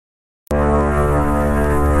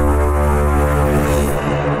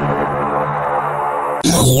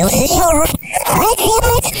One,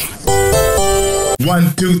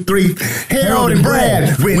 two, three. Harold and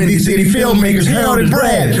Brad, Windy City Filmmakers. Harold and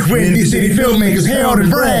Brad, Windy City Filmmakers. Harold and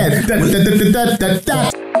Brad. Da, da, da, da, da, da.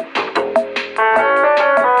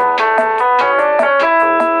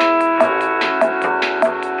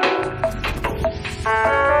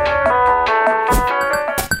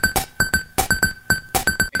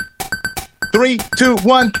 Three, two,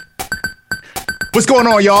 one. What's going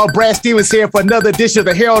on, y'all? Brad Stevens here for another edition of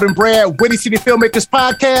the Harold and Brad Windy City Filmmakers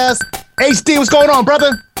podcast. HD, what's going on,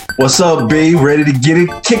 brother? What's up, B? Ready to get it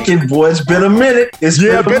kicking, boy. It's been a minute. It's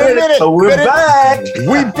been a minute. So we're back.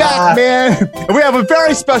 We back, man. And we have a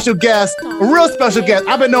very special guest, a real special guest.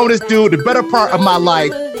 I've been knowing this dude the better part of my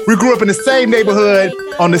life. We grew up in the same neighborhood,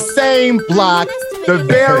 on the same block. The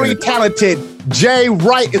very talented Jay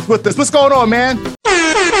Wright is with us. What's going on, man?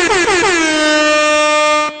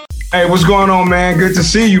 Hey, what's going on, man? Good to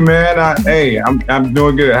see you, man. I'm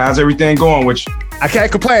doing good. How's everything going with you? I can't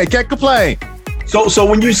complain. So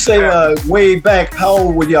when you say way back, how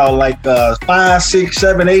old were y'all? Like 5, 6,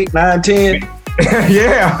 7, 8, 9, 10?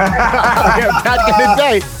 Yeah. Back in the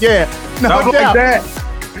day. Yeah. No doubt. Like that.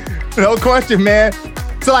 No question, man.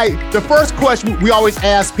 So, like, the first question we always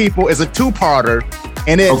ask people is a two-parter,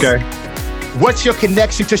 and it's, okay, what's your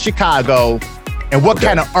connection to Chicago, and what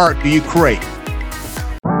kind of art do you create?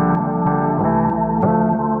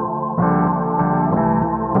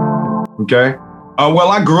 Okay. Well,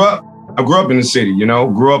 I grew up in the city, you know.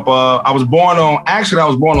 I was born on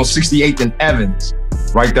 68th and Evans,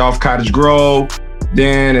 right there off Cottage Grove.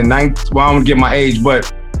 Then in I don't get my age,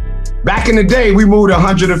 but back in the day, we moved to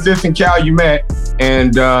 105th and Calumet,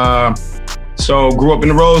 and so grew up in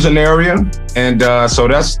the Roseland area, and so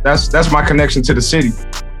that's my connection to the city.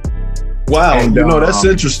 Wow, and, that's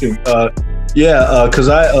interesting. Because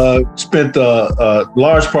I spent a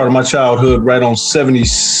large part of my childhood right on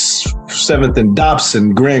 77th and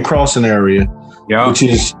Dobson, Grand Crossing area, which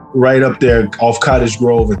is right up there off Cottage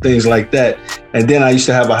Grove and things like that. And then I used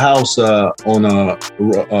to have a house on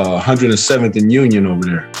 107th and Union over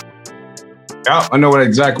there. Yeah, I know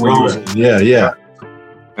exactly where you at.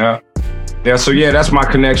 Yeah. So yeah, that's my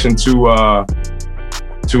connection to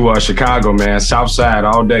Chicago, man. South Side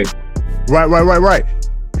all day. Right.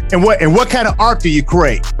 And what kind of art do you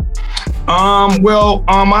create? I'm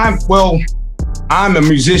a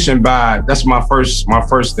musician that's my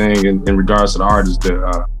first thing in regards to the art is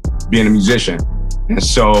being a musician. And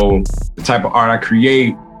so the type of art I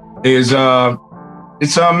create is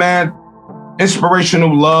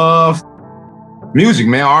inspirational love music,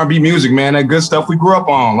 man, R&B music, man, that good stuff we grew up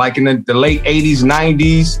on, like in the late 80s,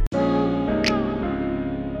 90s.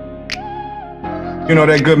 You know,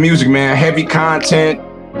 that good music, man, heavy content,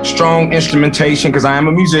 strong instrumentation, because I am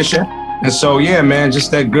a musician. And so, yeah, man,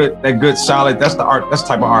 just that good solid, that's the art, that's the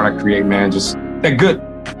type of art I create, man. Just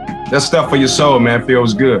that stuff for your soul, man,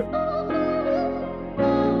 feels good.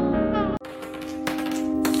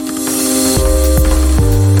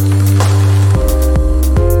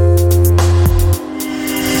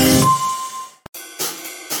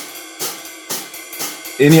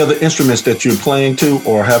 Any other instruments that you're playing to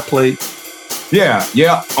or have played? Yeah.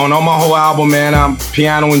 On my whole album, man, I'm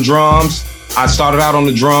piano and drums. I started out on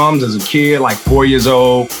the drums as a kid, like 4 years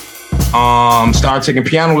old. Started taking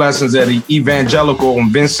piano lessons at the Evangelical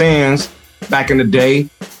on Vincennes back in the day.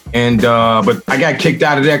 And but I got kicked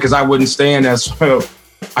out of there because I wouldn't stay in there. So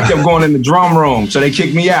I kept going in the drum room. So they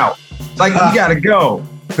kicked me out. It's like, you gotta go.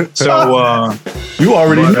 So you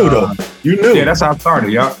already knew though. You knew. Yeah, that's how I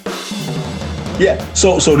started, yeah. Yeah.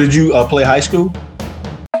 So did you play high school?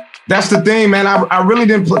 That's the thing, man. I really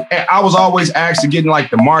didn't play. I was always asked to get in like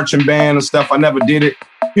the marching band and stuff. I never did it.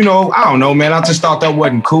 You know, I don't know, man. I just thought that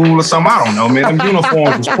wasn't cool or something. I don't know, man. Them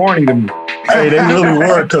uniforms was corny to me. Hey, they really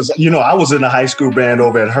were, because, I was in a high school band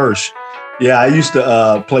over at Hirsch. Yeah, I used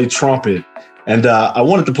to play trumpet. And I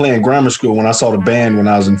wanted to play in grammar school when I saw the band when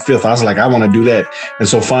I was in 5th. I was like, I want to do that. And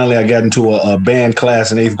so finally I got into a band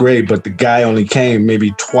class in 8th grade, but the guy only came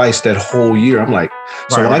maybe twice that whole year. I'm like,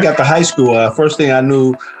 when I got to high school, first thing I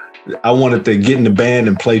knew, I wanted to get in the band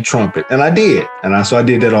and play trumpet. And I did. And so I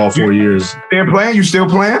did that all 4 years. You still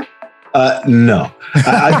playing? No.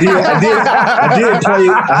 I did play.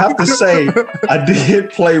 I have to say, I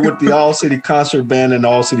did play with the All City Concert Band and the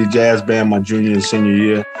All City Jazz Band my junior and senior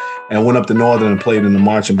year, and went up to Northern and played in the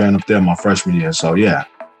marching band up there my freshman year. So yeah,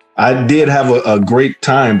 I did have a great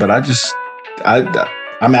time, but I'm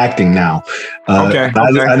acting now. Okay.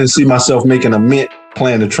 I didn't see myself making a mint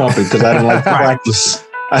playing the trumpet because I didn't like to practice.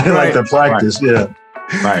 I didn't like to practice. Right. Yeah.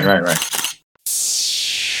 Right.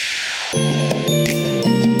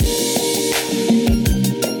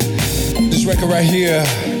 Check it right here.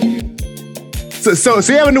 So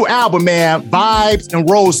you have a new album, man, Vibes and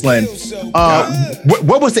Roseland.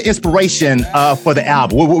 What was the inspiration for the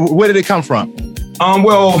album? Where did it come from?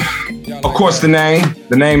 Well, of course, the name.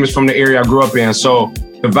 The name is from the area I grew up in. So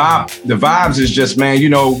the vibes is just, man, you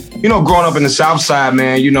know, growing up in the South Side,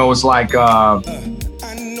 man, you know, it's like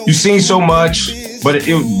you've seen so much, but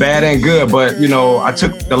it was bad and good. But, you know, I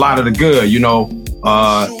took a lot of the good, you know,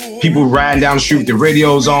 people riding down the street with the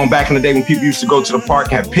radios on back in the day when people used to go to the park,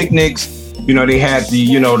 have picnics. You know, they had the,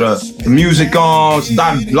 you know, the music on.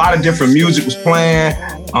 A lot of different music was playing.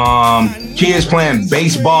 Kids playing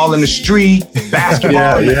baseball in the street,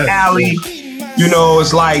 basketball in the alley. You know,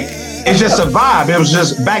 it's like, it's just a vibe. It was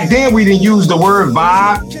just, back then we didn't use the word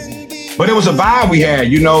vibe, but it was a vibe we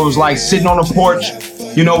had. You know, it was like sitting on the porch,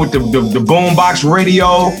 you know, with the boombox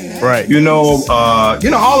radio. Right. You know,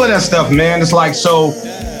 all of that stuff, man. It's like, so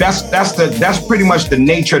that's pretty much the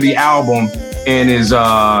nature of the album. And it's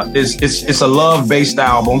a love-based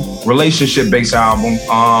album, relationship-based album.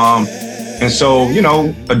 And so, you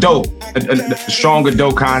know, a strong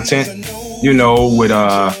adult content, you know, with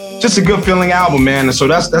just a good feeling album, man. And so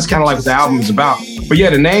that's kind of like what the album is about. But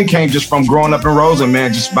yeah, the name came just from growing up in Roseland,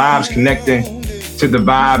 man, just vibes connecting to the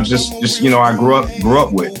vibes, just you know, I grew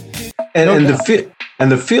up with. And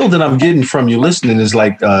the feel that I'm getting from you listening is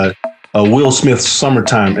like Will Smith's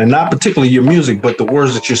Summertime, and not particularly your music, but the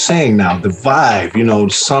words that you're saying now, the vibe, you know,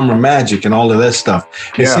 summer magic and all of that stuff.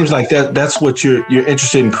 It seems like that's what you're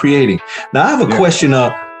interested in creating. Now, I have a question.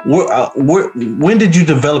 When did you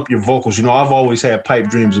develop your vocals? You know, I've always had pipe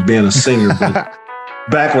dreams of being a singer. But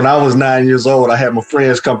back when I was 9 years old, I had my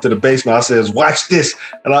friends come to the basement. I says, "Watch this,"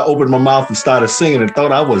 and I opened my mouth and started singing and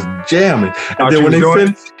thought I was jamming. And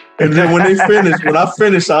then when I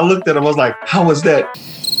finished, I looked at them. I was like, "How was that?"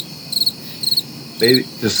 They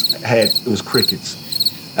just it was crickets.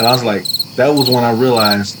 And I was like, that was when I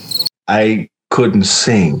realized I couldn't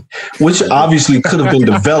sing, which obviously could have been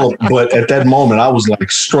developed. But at that moment, I was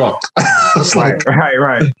like struck. I was like,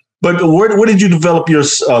 right. But where did you develop your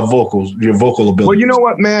vocals, your vocal ability? Well, you know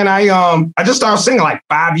what, man? I just started singing like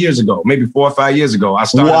 5 years ago, maybe 4 or 5 years ago. I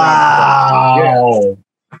started. Wow.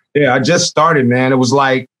 Yeah, I just started, man. It was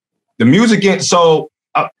like the music. So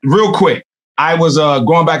real quick. I was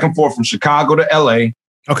going back and forth from Chicago to LA.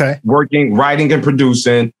 Okay. Working, writing, and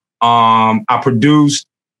producing. I produced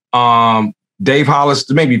Dave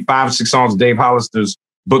Hollister, maybe 5 or 6 songs of Dave Hollister's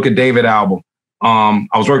Book of David album. I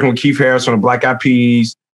was working with Keith Harris on the Black Eyed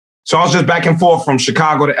Peas. So I was just back and forth from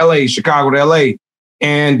Chicago to LA.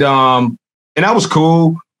 And that was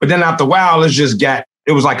cool. But then after a while,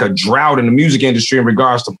 it was like a drought in the music industry in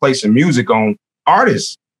regards to placing music on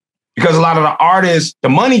artists. Because a lot of the artists, the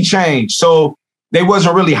money changed. So they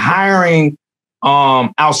wasn't really hiring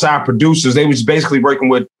outside producers. They was basically working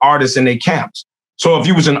with artists in their camps. So if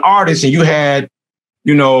you was an artist and you had,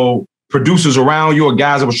 you know, producers around you or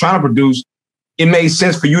guys that was trying to produce, it made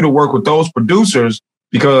sense for you to work with those producers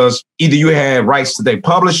because either you had rights to their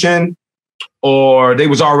publishing or they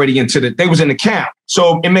was already in the camp.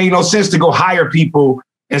 So it made no sense to go hire people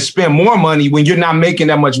and spend more money when you're not making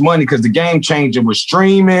that much money because the game changed with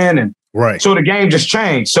streaming. And right. So the game just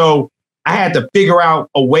changed. So I had to figure out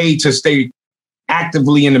a way to stay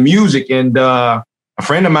actively in the music. And a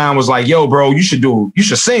friend of mine was like, "Yo, bro, you should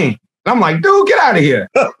sing." And I'm like, "Dude, get out of here."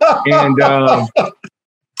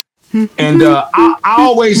 And I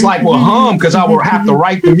always will hum because I would have to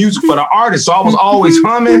write the music for the artist. So I was always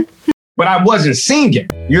humming, but I wasn't singing.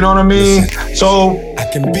 You know what I mean? So I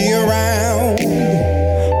can be around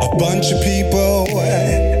a bunch of people,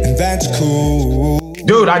 and that's cool.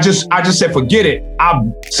 Dude, I just said, forget it.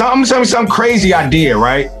 Some crazy idea,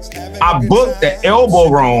 right? I booked the Elbow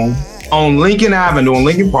Room on Lincoln Avenue in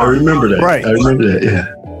Lincoln Park. I remember that. Right. I remember that, yeah.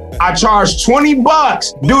 I charged $20.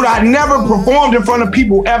 Dude, I never performed in front of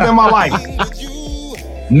people ever in my life.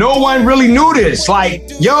 No one really knew this. Like,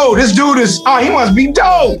 yo, this dude he must be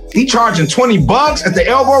dope. He charging $20 at the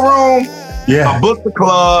Elbow Room. Yeah. I booked the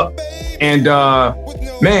club and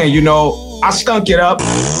man, you know, I stunk it up.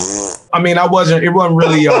 I mean, it wasn't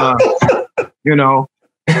really, you know,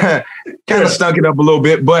 kind of stunk it up a little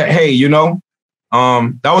bit, but hey, you know,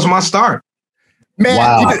 that was my start. Man,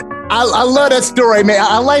 wow. I love that story, man.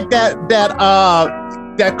 I like that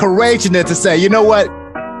courageousness to say, you know what?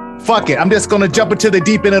 Fuck it. I'm just gonna jump into the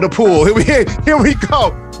deep end of the pool. Here we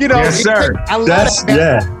go. You know, yes, sir. I love that, man.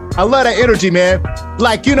 Yeah. I love that energy, man.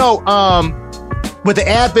 Like, you know, with the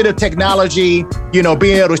advent of technology, you know,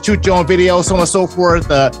 being able to shoot your own video, so on and so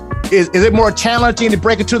forth, is it more challenging to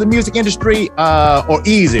break into the music industry or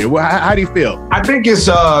easier? How do you feel? I think it's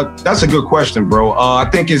that's a good question, bro. I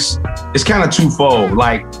think it's kind of twofold.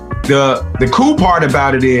 Like The cool part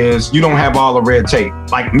about it is you don't have all the red tape.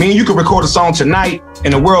 Like me and you could record a song tonight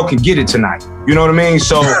and the world can get it tonight. You know what I mean?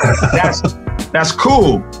 So that's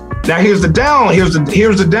cool. Now here's the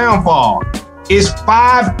downfall. It's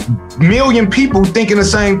 5 million people thinking the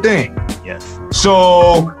same thing. Yes.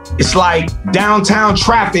 So it's like downtown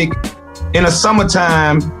traffic in the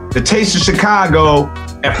summertime, the Taste of Chicago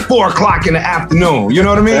at 4:00 in the afternoon. You know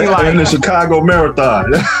what I mean? Like, and the Chicago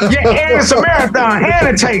Marathon. Yeah, and it's a marathon and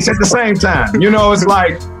a Taste at the same time. You know, it's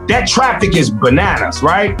like that traffic is bananas,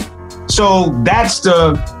 right? So that's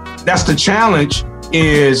the challenge,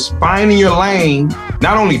 is finding your lane.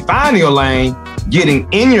 Not only finding your lane, getting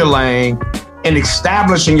in your lane and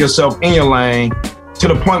establishing yourself in your lane to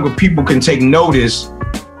the point where people can take notice,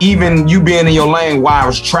 even you being in your lane while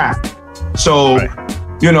it's traffic. So,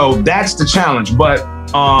 you know, that's the challenge. But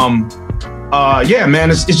yeah, man,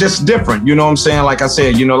 it's just different. You know what I'm saying? Like I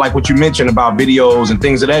said, you know, like what you mentioned about videos and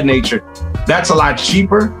things of that nature, that's a lot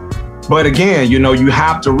cheaper. But again, you know, you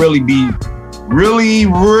have to really be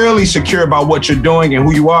really secure about what you're doing and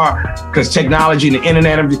who you are, because technology and the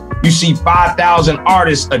internet, you see 5,000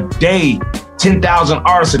 artists a day, 10,000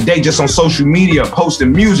 artists a day just on social media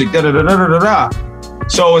posting music,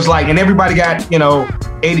 So it's like, and everybody got, you know,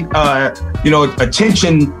 a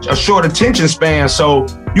short attention span. So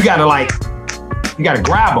you gotta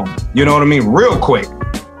grab them, you know what I mean, real quick,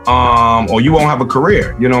 or you won't have a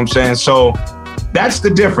career. You know what I'm saying? So that's the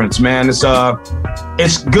difference, man. It's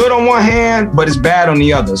good on one hand, but it's bad on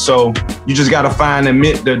the other. So you just gotta find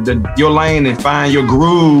your lane and find your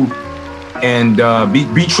groove, and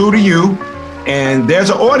be true to you. And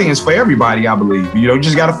there's an audience for everybody, I believe. You know, you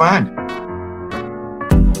just gotta find it.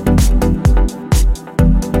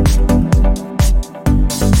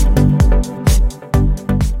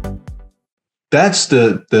 That's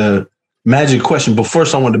the magic question. But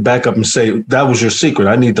first, I want to back up and say that was your secret.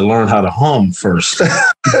 I need to learn how to hum first.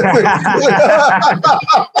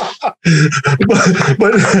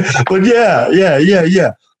 but yeah.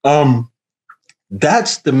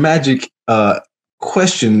 That's the magic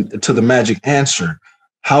question to the magic answer.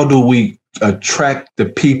 How do we attract the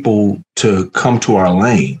people to come to our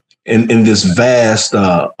lane in this vast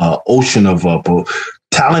ocean of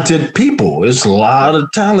talented people? There's a lot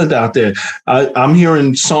of talent out there. I'm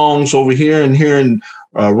hearing songs over here and hearing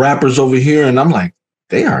rappers over here, and I'm like,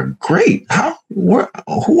 they are great.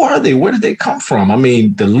 Who are they? Where did they come from? I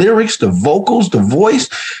mean, the lyrics, the vocals, the voice,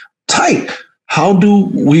 tight. How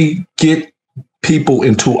do we get people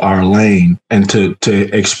into our lane and to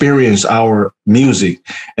experience our music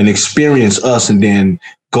and experience us, and then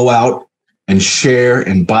go out and share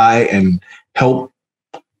and buy and help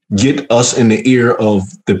get us in the ear of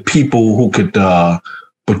the people who could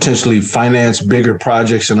potentially finance bigger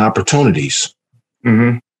projects and opportunities?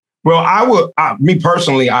 Mm-hmm. Well, me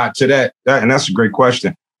personally, to that, and that's a great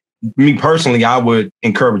question. Me personally, I would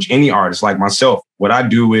encourage any artist like myself. What I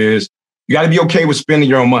do is, you got to be okay with spending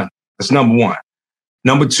your own money. That's number one.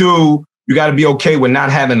 Number two, you got to be okay with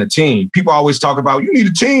not having a team. People always talk about, you need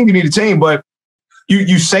a team, but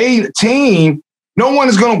you say team, no one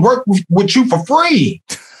is going to work with you for free.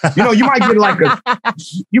 You know, you might get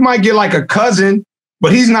like a cousin,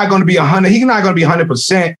 but he's not going to be 100. He's not going to be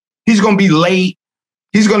 100%. He's going to be late.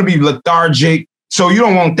 He's going to be lethargic. So you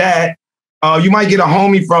don't want that. You might get a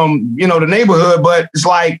homie from, you know, the neighborhood, but it's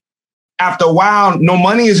like, after a while, no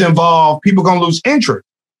money is involved. People are going to lose interest.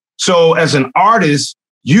 So as an artist,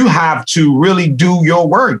 you have to really do your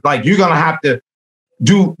work. Like, you're going to have to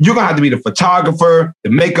be the photographer,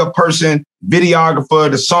 the makeup person,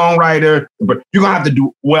 videographer, the songwriter, but you're going to have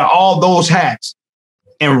to wear all those hats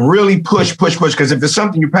and really push. Because if it's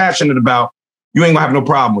something you're passionate about, you ain't gonna have no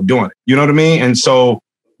problem with doing it. You know what I mean? And so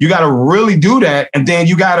you got to really do that. And then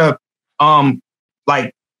you got to,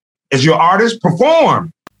 like, as your artist,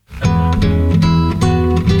 perform.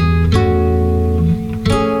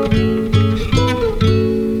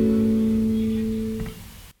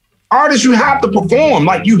 Artists, you have to perform.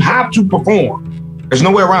 Like, you have to perform. There's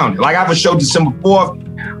no way around it. Like, I have a show December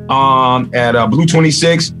 4th at Blue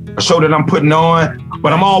 26, a show that I'm putting on,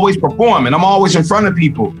 but I'm always performing. I'm always in front of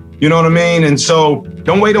people. You know what I mean? And so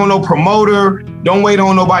don't wait on no promoter. Don't wait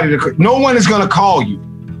on nobody no one is going to call you.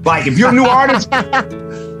 Like, if you're a new artist,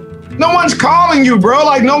 no one's calling you, bro.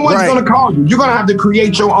 Like, no one's going to call you. You're going to have to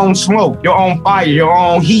create your own smoke, your own fire, your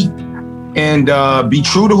own heat, and be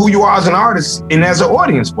true to who you are as an artist and as an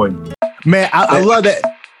audience for you. Man, I love that.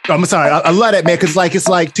 I'm sorry. I love that, man. Cause it's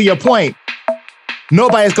like, to your point,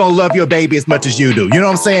 nobody's going to love your baby as much as you do. You know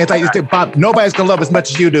what I'm saying? It's like, nobody's going to love as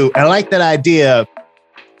much as you do. And I like that idea.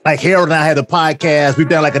 Like, Harold and I had a podcast. We've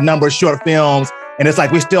done like a number of short films, and it's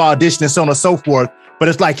like we're still auditioning, so on and so forth. But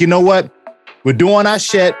it's like, you know what? We're doing our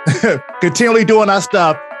shit, continually doing our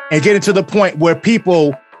stuff, and getting to the point where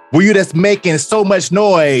you're just making so much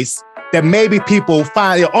noise that maybe people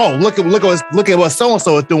find, oh, look at what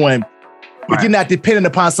so-and-so is doing. But you're not dependent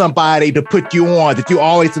upon somebody to put you on, that you're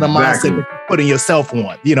always in the mindset of putting yourself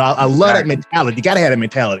on. You know, I love that mentality. You got to have that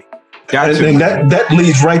mentality. And that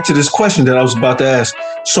leads right to this question that I was about to ask.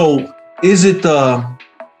 So is it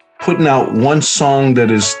putting out one song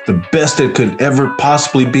that is the best it could ever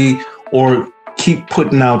possibly be, or keep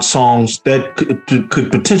putting out songs that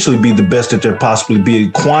could potentially be the best that there possibly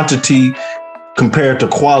be? Quantity compared to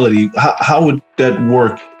quality, how would that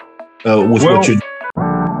work with what you're doing?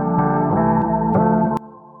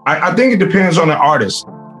 I think it depends on the artist.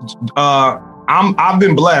 I've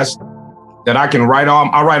been blessed that I can write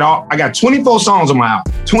all. I got 24 songs on my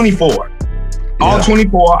album. 24. All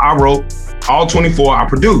 24 I wrote. All 24 I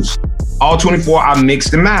produced. All 24 I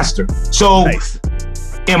mixed and mastered. So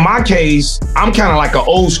in my case, I'm kind of like an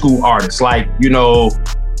old school artist. Like, you know,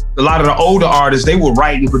 a lot of the older artists, they will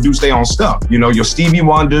write and produce their own stuff. You know, your Stevie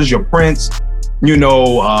Wonders, your Prince, you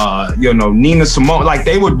know, Nina Simone, like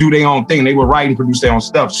they would do their own thing. They would write and produce their own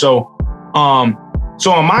stuff. So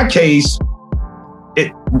in my case,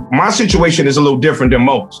 my situation is a little different than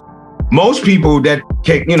most. Most people that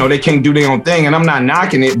can't, you know, they can't do their own thing, and I'm not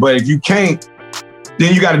knocking it, but if you can't,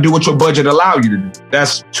 then you got to do what your budget allow you to do.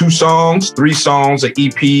 That's 2 songs, 3 songs, an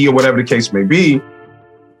EP, or whatever the case may be.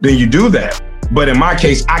 Then you do that. But in my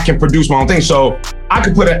case, I can produce my own thing. So I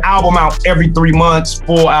could put an album out every 3 months,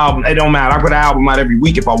 full album. It don't matter. I put an album out every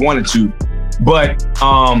week if I wanted to. But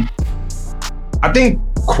I think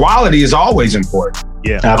quality is always important.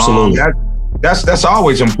 Yeah, absolutely. That's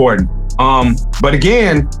always important. But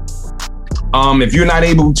again, if you're not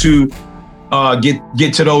able to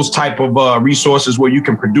get to those type of resources where you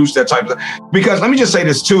can produce that type of, because let me just say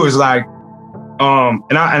this too, is like,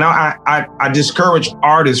 and I discourage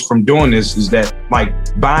artists from doing this, is that like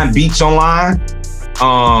buying beats online.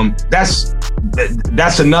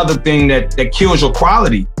 That's another thing that kills your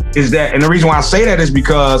quality, is that, and the reason why I say that is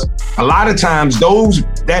because a lot of times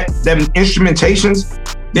them instrumentations,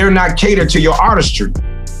 they're not catered to your artistry.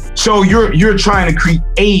 So you're trying to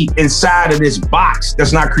create inside of this box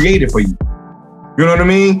that's not created for you. You know what I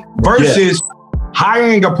mean? Versus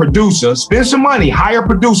hiring a producer, spend some money, hire a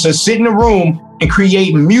producer, sit in a room and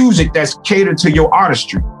create music that's catered to your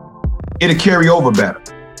artistry. It'll carry over better.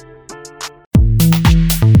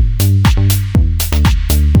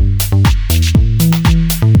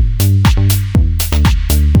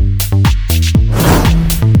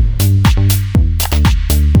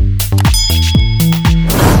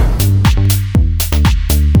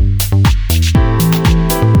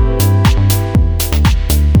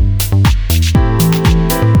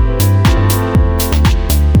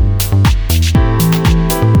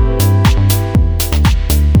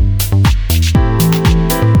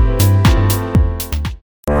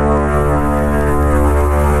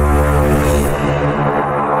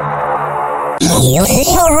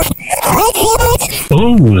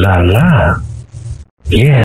 Ooh la la. Yeah.